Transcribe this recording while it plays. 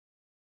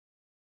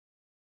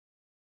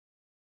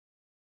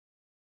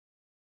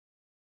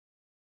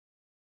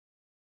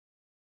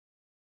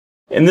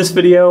In this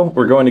video,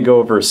 we're going to go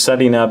over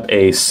setting up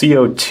a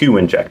CO2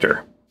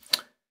 injector.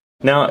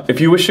 Now, if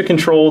you wish to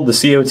control the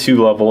CO2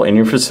 level in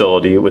your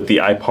facility with the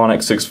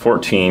Iponic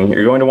 614,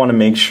 you're going to want to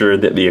make sure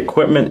that the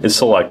equipment is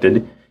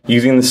selected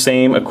using the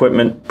same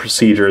equipment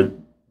procedure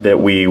that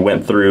we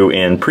went through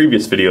in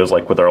previous videos,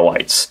 like with our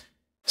lights.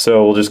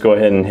 So we'll just go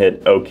ahead and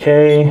hit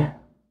OK,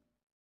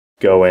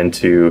 go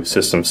into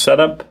System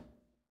Setup,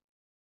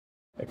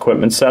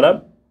 Equipment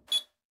Setup,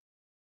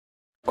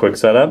 Quick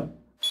Setup.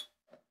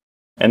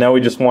 And now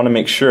we just want to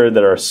make sure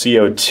that our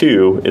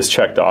CO2 is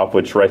checked off,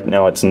 which right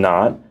now it's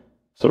not.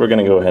 So we're going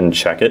to go ahead and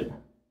check it.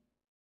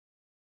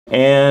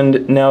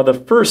 And now the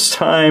first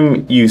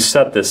time you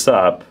set this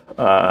up,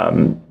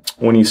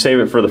 when you save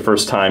it for the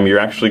first time, you're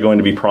actually going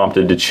to be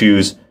prompted to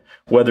choose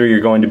whether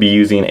you're going to be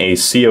using a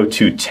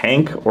CO2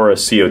 tank or a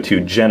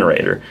CO2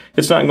 generator.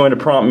 It's not going to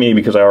prompt me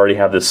because I already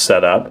have this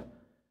set up.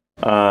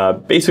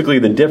 Basically,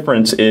 the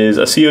difference is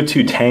a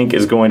CO2 tank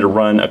is going to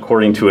run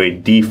according to a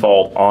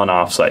default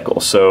on-off cycle.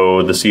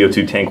 So the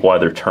CO2 tank will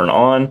either turn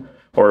on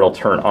or it'll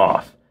turn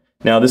off.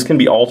 Now, this can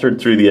be altered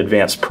through the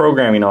advanced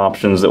programming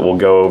options that we'll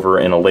go over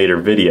in a later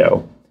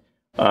video.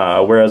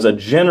 Whereas a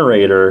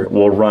generator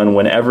will run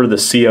whenever the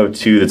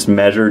CO2 that's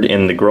measured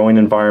in the growing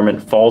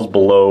environment falls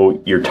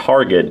below your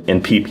target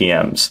in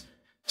ppms.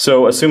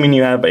 So assuming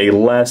you have a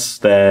less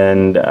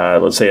than,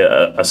 let's say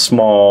a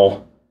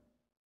small,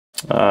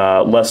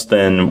 less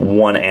than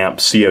 1 amp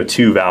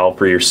CO2 valve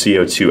for your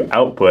CO2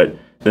 output,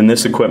 then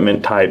this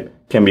equipment type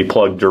can be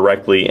plugged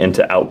directly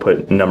into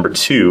output number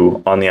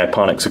 2 on the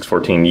Iponic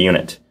 614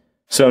 unit.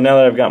 So now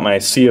that I've got my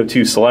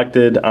CO2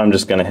 selected, I'm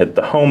just going to hit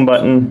the home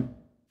button,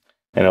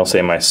 and it'll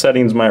say my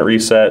settings might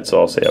reset,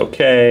 so I'll say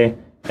OK,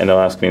 and it'll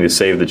ask me to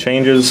save the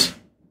changes.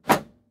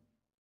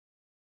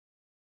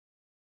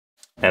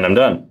 And I'm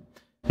done.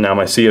 Now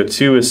my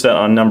CO2 is set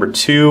on number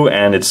 2,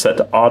 and it's set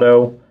to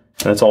auto, and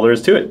that's all there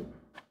is to it.